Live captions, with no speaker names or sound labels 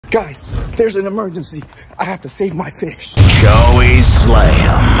Guys, there's an emergency. I have to save my fish. Joey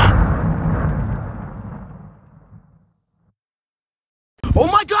SLAYEM. Oh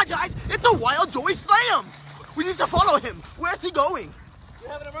my god, guys! It's a wild Joey SLAYEM! We need to follow him. Where's he going? We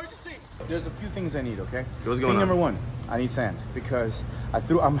have an emergency. There's a few things I need, okay? What's going on? Thing number one, I need sand because I'm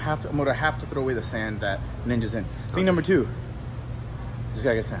gonna have to throw away the sand that Ninja's in. Thing number two, just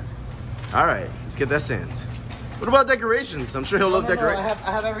gotta get sand. All right, let's get that sand. What about decorations? I'm sure he'll love decorations.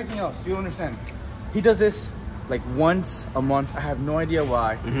 I have everything else. You understand? He does this like once a month. I have no idea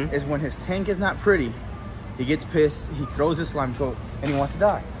why. Is when his tank is not pretty, he gets pissed, he throws his slime coat, and he wants to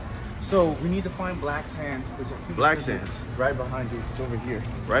die. So we need to find black sand. Which Black sand. Right behind you. It's over here.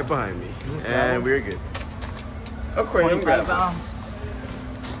 Right behind me. And we're good. Okay, I'm grabbing.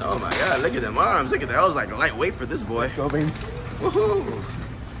 Oh my god, look at them arms. Look at that. I was like lightweight for this boy. Go, baby. Woohoo.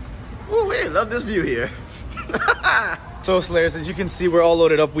 Ooh, we love this view here. So Slayers, as you can see, we're all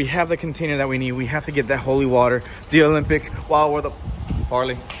loaded up. We have the container that we need. We have to get that holy water, the Olympic, while we're the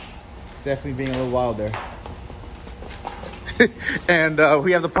Harley. Definitely being a little wild there. And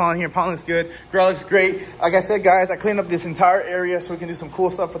we have the pond here. Pond looks good. Girl looks great. Like I said, guys, I cleaned up this entire area so we can do some cool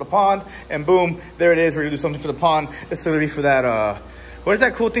stuff for the pond. And boom, there it is. We're gonna do something for the pond. It's gonna be for that, what is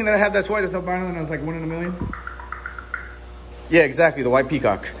that cool thing that I have that's white, that's no brown, and it's like 1 in a million? Yeah, exactly, the white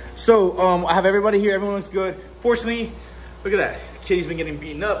peacock. So I have everybody here. Everyone looks good. Fortunately, look at that. Kitty's been getting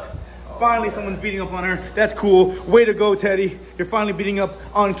beaten up. Finally, someone's beating up on her. That's cool. Way to go, Teddy. You're finally beating up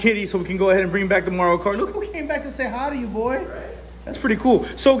on Kitty, so we can go ahead and bring back the Mario Kart. Look who came back to say hi to you, boy. That's pretty cool.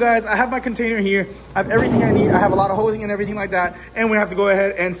 So, guys, I have my container here. I have everything I need. I have a lot of hosing and everything like that. And we have to go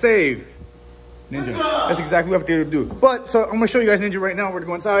ahead and save Ninja. That's exactly what we have to do. But, so I'm going to show you guys Ninja right now. We're going to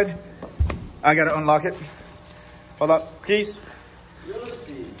go inside. I got to unlock it. Hold up. Keys.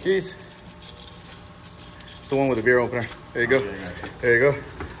 Keys. It's the one with the beer opener. There you go. There you go.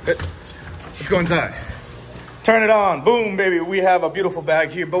 Let's go inside. Turn it on. Boom, baby. We have a beautiful bag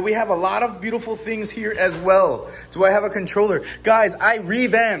here, but we have a lot of beautiful things here as well. Do I have a controller? Guys, I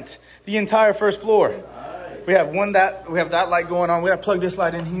revamped the entire first floor. We have that light going on. We gotta plug this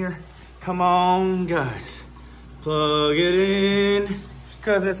light in here. Come on, guys. Plug it in.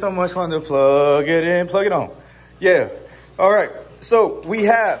 Cause it's so much fun to plug it in. Plug it on. Yeah. All right. So we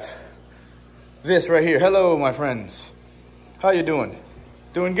have this right here. Hello, my friends. How you doing?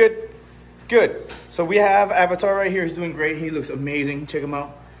 Doing good? Good. So we have Avatar right here. He's doing great. He looks amazing. Check him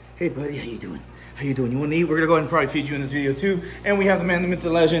out. Hey, buddy. How you doing? How you doing? You want to eat? We're going to go ahead and probably feed you in this video, too. And we have the man, the myth, the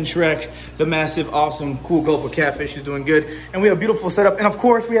legend, Shrek, the massive, awesome, cool gulp of catfish. He's doing good. And we have a beautiful setup. And, of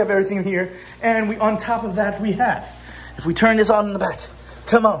course, we have everything here. And on top of that, we have, if we turn this on in the back,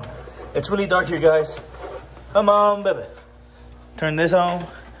 come on. It's really dark here, guys. Come on, baby. Turn this on.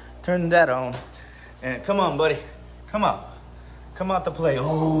 Turn that on. And come on, buddy. Come on. Come out to play.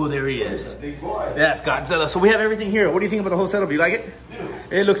 Oh, there he is. Big boy. That's Godzilla. So we have everything here. What do you think about the whole setup? You like it? Beautiful.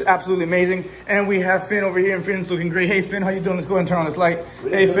 It looks absolutely amazing. And we have Finn over here, and Finn's looking great. Hey, Finn, how you doing? Let's go ahead and turn on this light.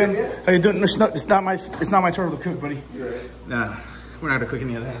 Hey, Finn, how you doing? It's not my turn to cook, buddy. Nah. We're not gonna cook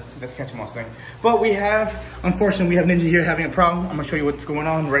any of that. That's Catch 'em All thing. But we have, unfortunately, we have Ninja here having a problem. I'm gonna show you what's going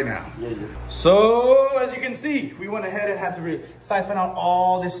on right now. So, as you can see, we went ahead and had to siphon out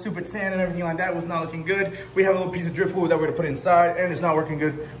all this stupid sand and everything like that. It was not looking good. We have a little piece of driftwood that we're gonna put inside, and it's not working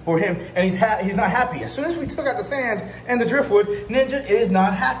good for him. And he's not happy. As soon as we took out the sand and the driftwood, Ninja is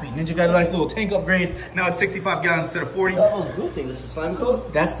not happy. Ninja got a nice little tank upgrade. Now it's 65 gallons instead of 40. Those blue things, this is slime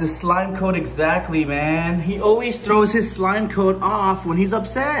coat? That's the slime coat, exactly, man. He always throws his slime coat off when he's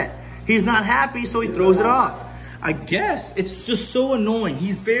upset. He's not happy, so he throws it off. I guess it's just so annoying.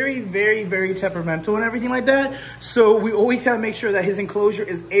 He's very, very, very temperamental and everything like that. So we always gotta make sure that his enclosure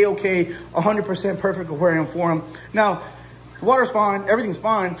is A-okay, 100% perfect aquarium for him. Now, the water's fine, everything's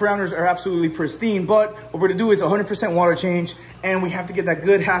fine, parameters are absolutely pristine, but what we're gonna do is 100% water change, and we have to get that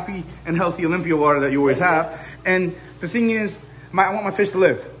good, happy, and healthy Olympia water that you always have. And the thing is, I want my fish to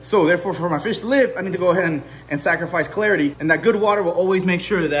live. So therefore, for my fish to live, I need to go ahead and sacrifice clarity. And that good water will always make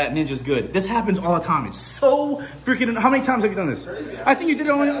sure that Ninja's good. This happens all the time. It's so freaking, how many times have you done this? I think you did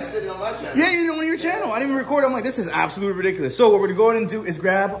it on, I did it on my channel. Yeah, you did it on your channel. I didn't even record it. I'm like, this is absolutely ridiculous. So what we're gonna go ahead and do is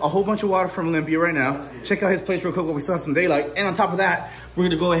grab a whole bunch of water from Olympia right now. Check out his place real quick while we still have some daylight. And on top of that, we're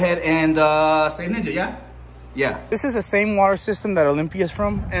gonna go ahead and save Ninja, yeah? Yeah. This is the same water system that Olympia is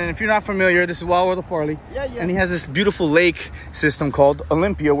from. And if you're not familiar, this is Wild World of Farley. Yeah. And he has this beautiful lake system called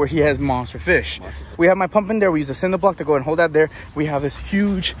Olympia where he has monster fish. We have my pump in there. We use a cinder block to go and hold that there. We have this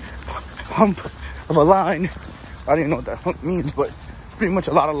huge hump of a line. I don't even know what that hump means, but pretty much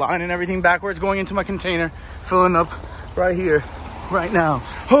a lot of line and everything backwards going into my container, filling up right here, right now.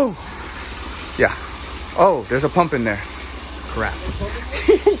 Oh, yeah. Oh, there's a pump in there. crap.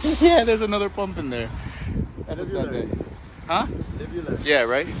 Yeah, there's another pump in there. That's a Sunday. Huh? Yeah,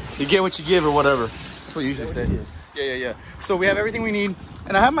 right? You get what you give or whatever. That's what you usually say. Yeah. So we have everything we need.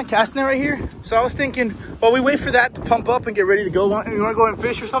 And I have my cast net right here. So I was thinking, while we wait for that to pump up and get ready to go, you want to go and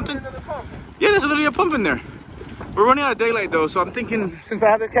fish or something? Yeah, there's literally a pump in there. We're running out of daylight though, so I'm thinking, since I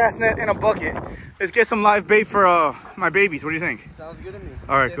have the cast net and a bucket, let's get some live bait for my babies. What do you think? Sounds good to me.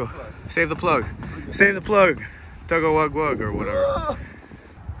 All right, cool. Save the plug. Save the plug. Tug a wug wug or whatever.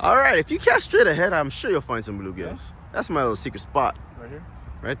 All right, if you cast straight ahead, I'm sure you'll find some bluegills. Yeah. That's my little secret spot. Right here?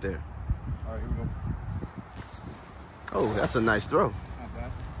 Right there. All right, here we go. Oh, that's a nice throw. Not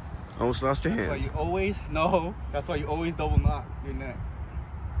bad. Almost lost your hand. That's why you always double knot your net,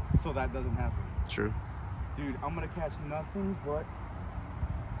 so that doesn't happen. True. Dude, I'm gonna catch nothing but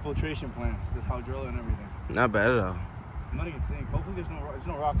filtration plants, this hydrilla and everything. Not bad at all. I'm not even saying. Hopefully there's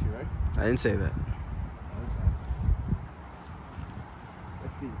no rocks here, right? I didn't say that.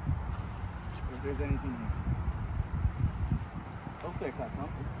 Let's see if there's anything here. Hopefully I caught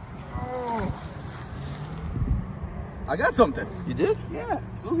something. Oh. I got something. You did? Yeah,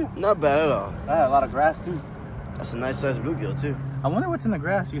 bluegill. Not bad at all. I had a lot of grass too. That's a nice sized bluegill too. I wonder what's in the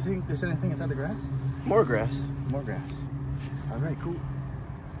grass. You think there's anything inside the grass? More grass. More grass. All right, cool.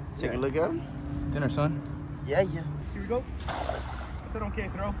 Take a look at him. Dinner, son. Yeah. Here we go. It's an okay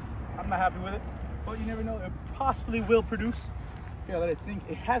throw. I'm not happy with it, but you never know. It possibly will produce. Yeah, let it sink.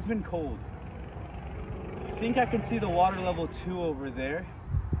 It has been cold. I think I can see the water level 2 over there.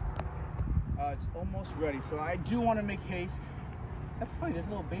 It's almost ready, so I do want to make haste. That's funny. There's a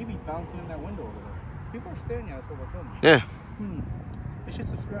little baby bouncing in that window over there. People are staring at us while we're filming. Yeah. They should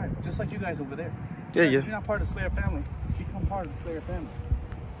subscribe, just like you guys over there. Yeah. If you're not part of the Slayer family, become part of the Slayer family.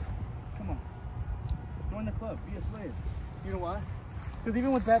 Come on. Join the club. Be a Slayer. You know why? Because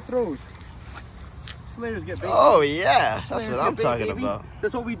even with bad throws, Slayers get bait. Oh, yeah. That's Slayers what I'm bait, talking baby. about.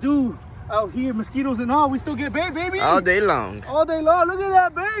 That's what we do out here. Mosquitoes and all. We still get bait, baby. All day long. All day long. Look at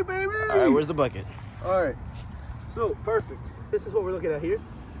that bait, baby. All right, where's the bucket? All right. So, perfect. This is what we're looking at here.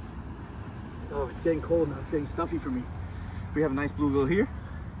 Oh, it's getting cold now. It's getting stuffy for me. We have a nice bluegill here.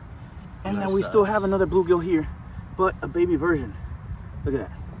 And nice then we still have another bluegill here, but a baby version. Look at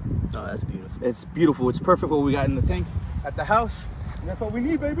that. Oh, that's beautiful. It's beautiful. It's perfect what we got in the tank at the house. And that's what we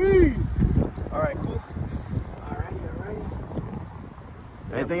need, baby. All right, cool. All right.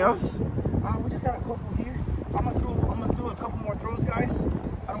 Anything else? We just got a couple here. I'm gonna do a couple more throws, guys.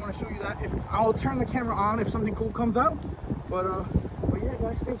 I don't want to show you that. I'll turn the camera on if something cool comes out. But yeah,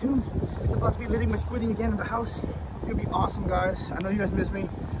 guys, stay tuned. It's about to be living my squiddy again in the house. It's gonna be awesome, guys. I know you guys miss me.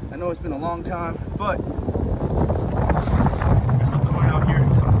 I know it's been a long time, but there's something right out here.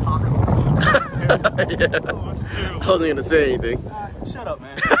 Some tacos. Yeah. I wasn't gonna say anything. Shut up,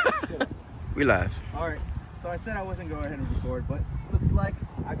 man. We live. All right. So I said I wasn't going ahead and record, but looks like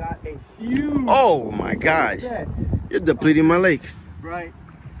I got a huge. Oh my God! Set. You're depleting my lake. Right.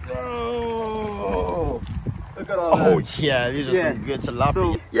 Oh. Look at all that. Oh yeah, these are some good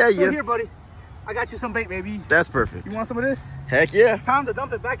tilapia. So, yeah. Here, buddy. I got you some bait, baby. That's perfect. You want some of this? Heck yeah. Time to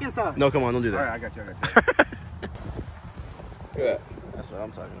dump it back inside. No, come on, don't do that. All right, I got you. Look at that. That's what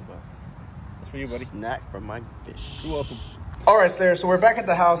I'm talking about. That's for you, buddy. Snack from my fish. You're welcome. All right, Slayer, so we're back at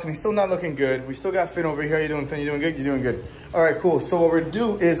the house, and he's still not looking good. We still got Finn over here. How you doing, Finn? You doing good? You're doing good. All right, cool. So what we're going to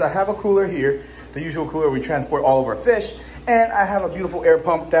do is I have a cooler here, the usual cooler we transport all of our fish, and I have a beautiful air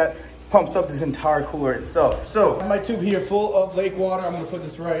pump that pumps up this entire cooler itself. So I have my tube here full of lake water. I'm going to put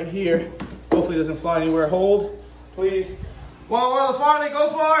this right here. Hopefully it doesn't fly anywhere. Hold, please. Well, Farley, go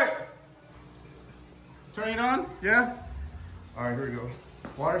for it. Turning it on? Yeah? All right, here we go.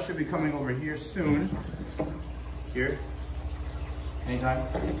 Water should be coming over here soon. Here. Anytime.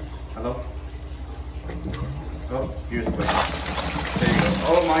 Hello? Oh, here's the place. There you go.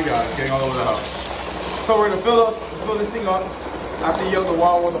 Oh my God, it's getting all over the house. So we're gonna fill this thing up. I have to yell the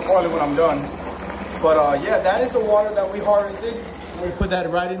wild water parley when I'm done. But yeah, that is the water that we harvested. We're gonna put that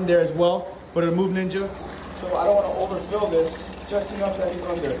right in there as well for the Move Ninja. So I don't want to overfill this, just enough that he's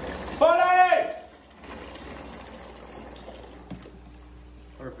under. Buddy!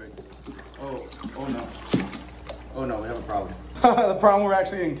 Perfect. Oh no. Oh no, we have a problem. The problem we're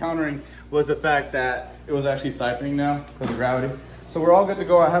actually encountering was the fact that it was actually siphoning now because of gravity. So we're all good to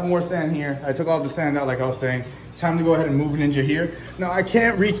go. I have more sand here. I took all the sand out like I was saying. It's time to go ahead and move Ninja here. Now I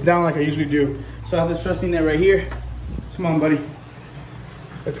can't reach down like I usually do. So I have this trusty net right here. Come on, buddy.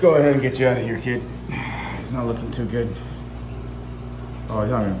 Let's go ahead and get you out of here, kid. He's not looking too good. Oh, he's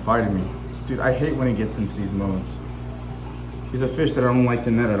not even fighting me. Dude, I hate when he gets into these modes. He's a fish that I don't like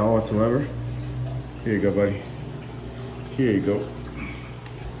the net at all whatsoever. Here you go, buddy. Here you go.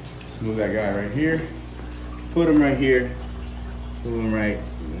 Just move that guy right here. Put him right here. Boom, right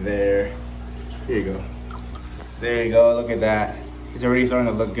there. Here you go. There you go, look at that. He's already starting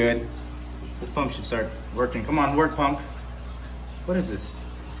to look good. This pump should start working. Come on, work pump. What is this?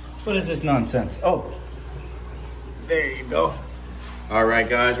 What is this nonsense? Oh, there you go. All right,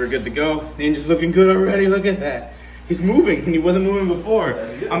 guys, we're good to go. Ninja's looking good already, look at that. He's moving, and he wasn't moving before.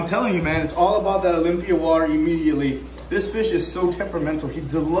 I'm telling you, man, it's all about that Olympia water immediately. This fish is so temperamental. He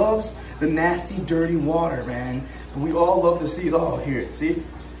loves the nasty, dirty water, man. But we all love to see, oh, here, see?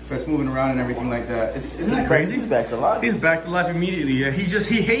 Starts moving around and everything like that. Isn't that crazy? He's back to life. He's back to life immediately. Yeah, he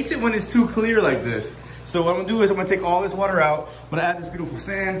hates it when it's too clear like this. So what I'm gonna do is I'm gonna take all this water out. I'm gonna add this beautiful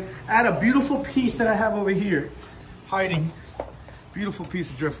sand, add a beautiful piece that I have over here, hiding. Beautiful piece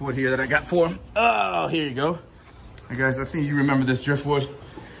of driftwood here that I got for him. Oh, here you go. Hey guys, I think you remember this driftwood.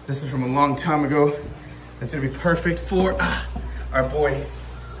 This is from a long time ago. That's gonna be perfect for our boy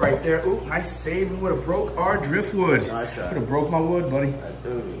right there. Ooh, nice save. We would have broke our driftwood. Nice shot. Would have broke my wood, buddy.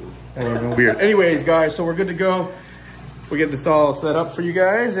 That would have been weird. Anyways, guys, so we're good to go. We'll get this all set up for you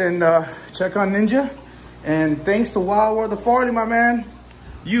guys and check on Ninja. And thanks to Wild World of Farley, my man,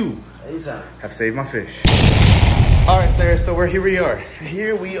 you Anytime. have saved my fish. All right, Slayers, so here we are.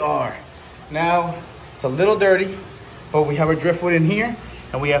 Here we are. Now, it's a little dirty, but we have our driftwood in here,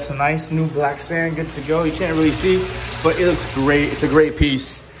 and we have some nice new black sand good to go. You can't really see, but it looks great. It's a great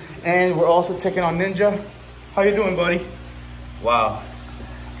piece. And we're also checking on Ninja. How you doing, buddy? Wow,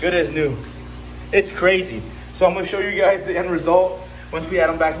 good as new. It's crazy. So I'm gonna show you guys the end result once we add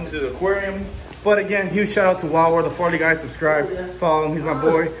him back into the aquarium. But again, huge shout out to Wild World of Farley, guys. Subscribe, follow him. He's my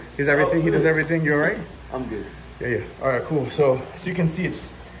boy. He's everything. He does everything. You all right? I'm good. Yeah. All right, cool. So as you can see,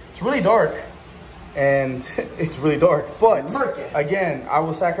 it's really dark, and it's really dark. But again, I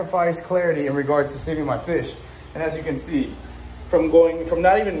will sacrifice clarity in regards to saving my fish. And as you can see, from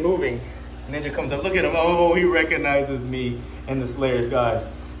not even moving, Ninja comes up. Look at him. Oh, he recognizes me and the Slayers, guys.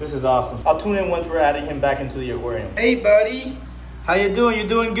 This is awesome. I'll tune in once we're adding him back into the aquarium. Hey, buddy. How you doing? You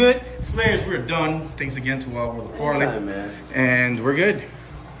doing good? Slayers, we're done. Thanks again to Wild World of Farley. And we're good.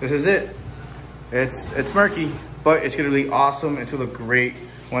 This is it. It's murky, but it's gonna be awesome. It's gonna look great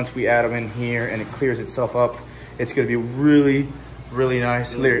once we add them in here and it clears itself up. It's gonna be really, really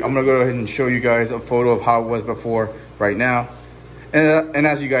nice. I'm gonna go ahead and show you guys a photo of how it was before right now. And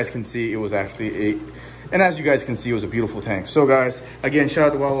as you guys can see, it was actually it was a beautiful tank. So guys, again, shout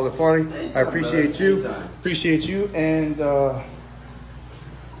out to Wild World of Farley. I appreciate you. Appreciate you. And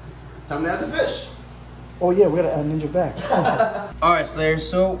time to add the fish. Oh yeah, we gotta add Ninja back. All right, Slayers,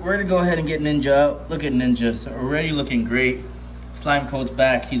 so we're gonna go ahead and get Ninja out. Look at Ninja, so already looking great. Slime coat's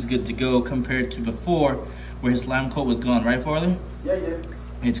back, he's good to go compared to before where his slime coat was gone, right, Farley? Yeah.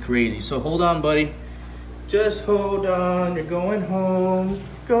 It's crazy, so hold on, buddy. Just hold on, you're going home,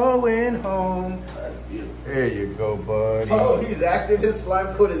 going home. That's beautiful. There you go, buddy. Oh, he's active, his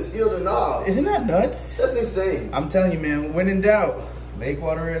slime coat is healed and all. Isn't that nuts? That's insane. I'm telling you, man, when in doubt, make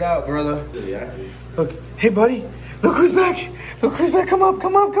water it out, brother. Really active. Look, hey buddy, look who's back. Look who's back, come up,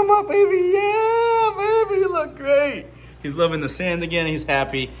 baby. Yeah, baby, you look great. He's loving the sand again, he's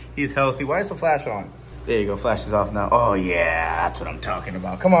happy, he's healthy. Why is the flash on? There you go, flash is off now. Oh yeah, that's what I'm talking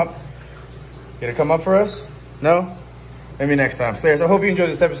about. Come up. You gonna come up for us? No? Maybe next time. Slayers, I hope you enjoyed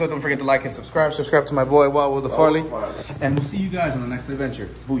this episode. Don't forget to like and subscribe. Subscribe to my boy, Wild World of Farley. And we'll see you guys on the next adventure.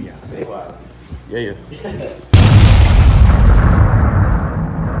 Booyah. Say wow. Yeah.